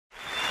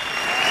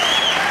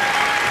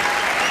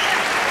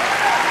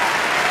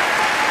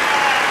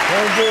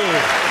Thank you.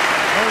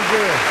 Thank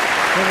you.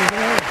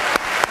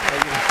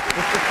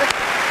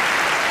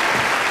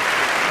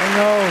 I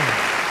know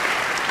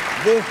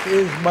this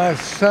is my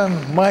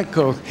son,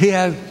 Michael. He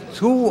has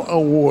 2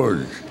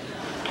 awards.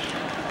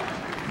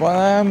 But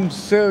I'm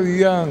still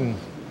young.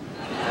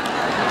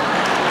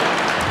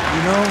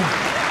 You know,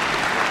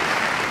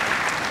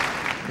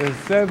 the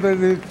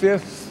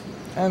 75th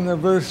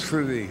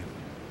anniversary.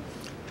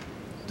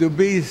 To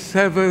be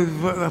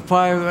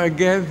 75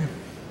 again.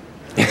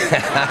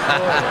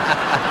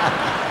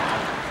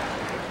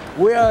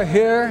 We are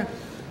here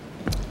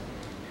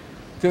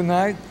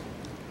tonight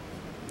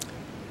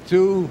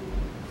to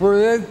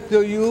present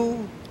to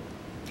you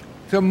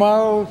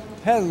tomorrow's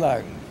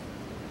headline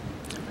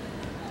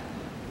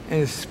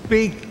and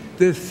speak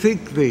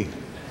distinctly.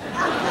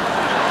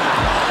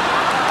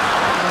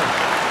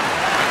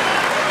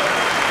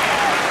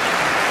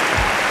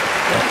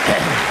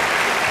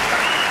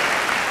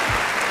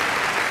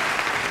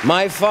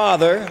 My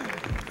father,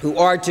 who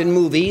art in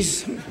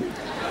movies,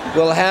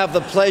 will have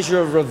the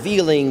pleasure of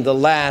revealing the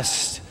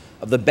last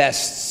of the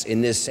bests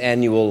in this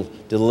annual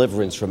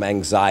Deliverance from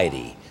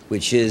Anxiety,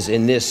 which is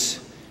in this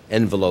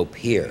envelope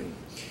here.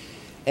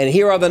 And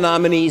here are the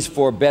nominees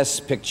for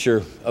Best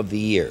Picture of the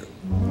Year.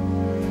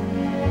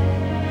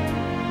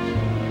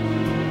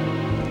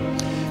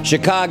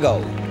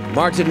 Chicago,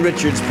 Martin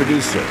Richards,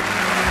 producer.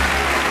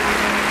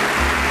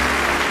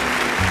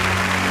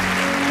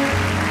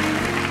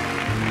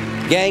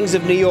 Gangs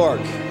of New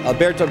York,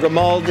 Alberto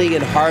Grimaldi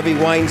and Harvey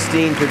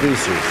Weinstein,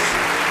 producers.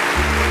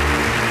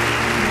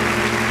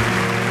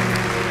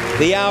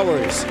 The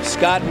Hours,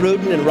 Scott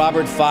Rudin and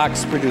Robert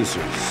Fox,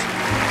 producers.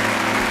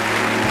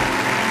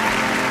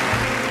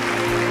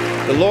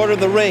 The Lord of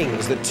the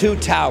Rings, The Two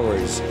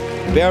Towers,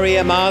 Barry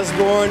M.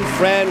 Osborne,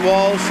 Fran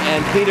Walsh,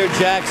 and Peter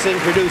Jackson,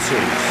 producers.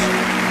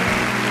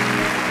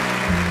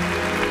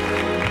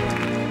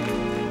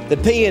 The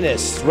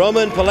Pianist,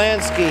 Roman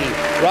Polanski,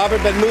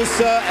 Robert Ben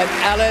Moussa, and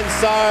Alan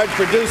Sard,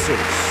 producers.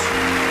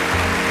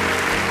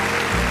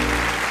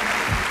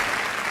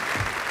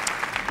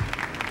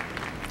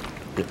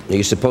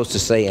 You're supposed to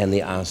say, and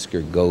the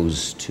Oscar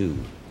goes to.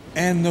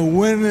 And the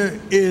winner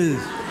is...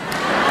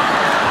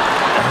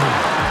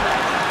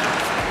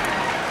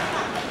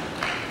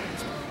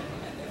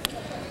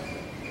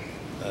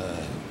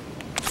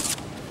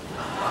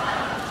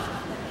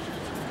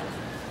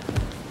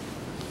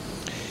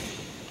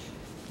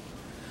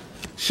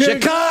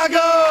 Chicago!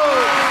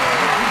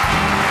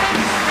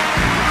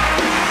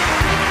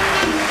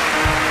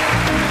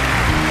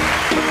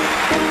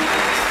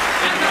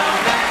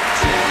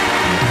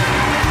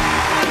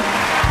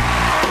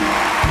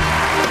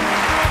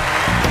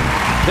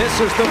 This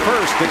is the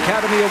first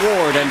Academy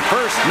Award and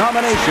first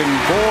nomination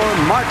for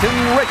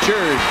Martin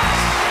Richards.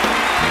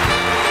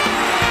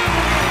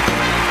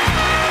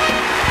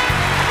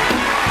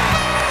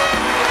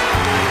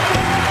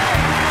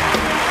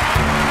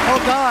 Oh,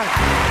 God.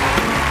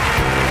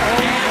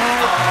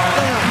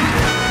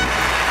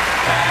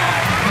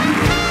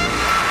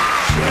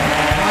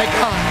 My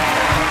God.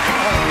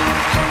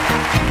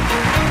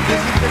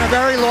 This has been a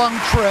very long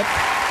trip.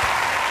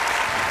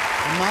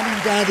 And Mom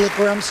and Dad, look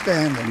where I'm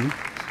standing.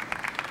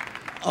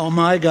 Oh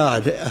my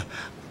God.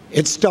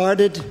 It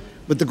started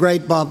with the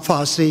great Bob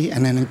Fosse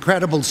and an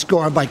incredible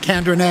score by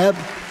Kendra Nebb.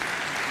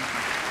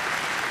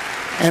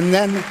 And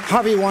then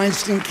Harvey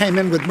Weinstein came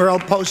in with Merle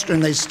Poster,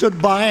 and they stood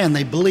by and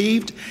they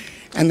believed,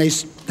 and they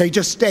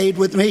just stayed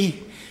with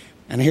me.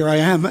 And here I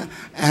am,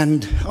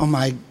 and oh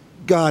my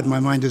God, my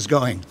mind is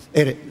going.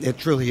 It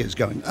truly is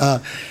going.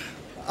 A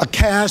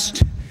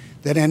cast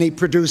that any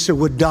producer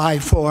would die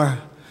for.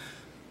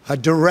 A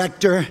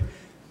director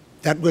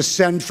that was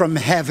sent from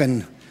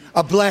heaven.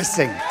 A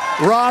blessing.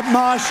 Rob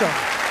Marshall.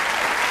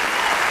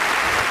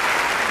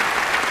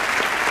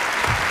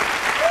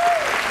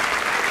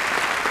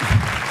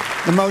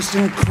 The most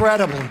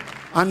incredible,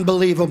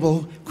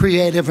 unbelievable,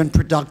 creative, and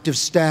productive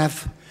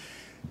staff.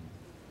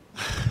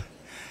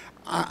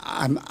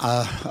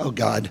 Oh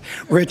God,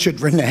 Richard,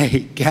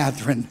 Renee,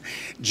 Catherine,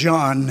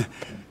 John,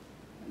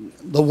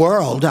 the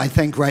world, I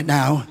think, right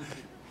now.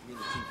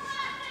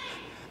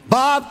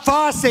 Bob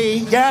Fosse,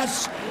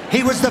 yes,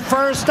 he was the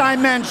first I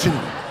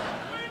mentioned.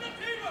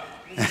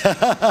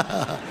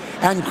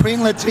 And Queen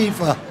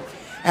Latifah.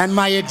 And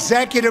my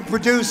executive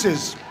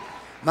producers,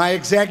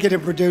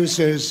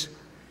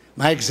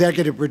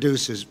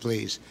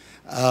 please.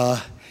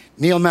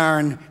 Neil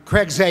Marin,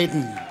 Craig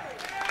Zayden,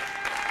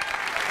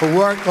 who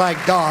worked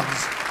like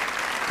dogs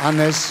on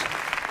this.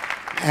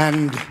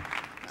 And,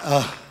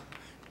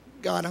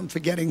 God, I'm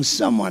forgetting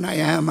someone I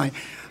am.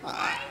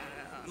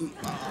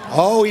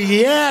 Oh,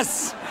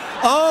 yes.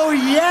 Oh,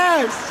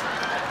 yes.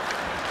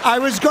 I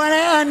was going to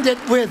end it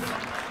with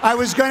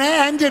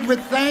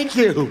thank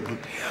you.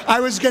 I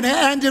was going to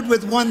end it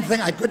with one thing.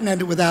 I couldn't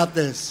end it without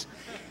this.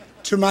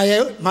 To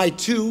my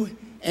two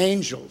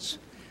angels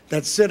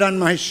that sit on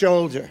my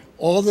shoulder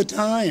all the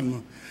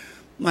time.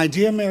 My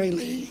dear Mary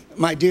Lee,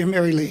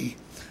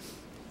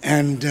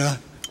 and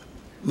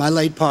my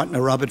late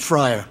partner, Robert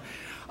Fryer.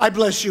 I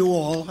bless you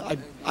all.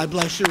 I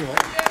bless you all.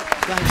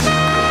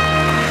 Thanks.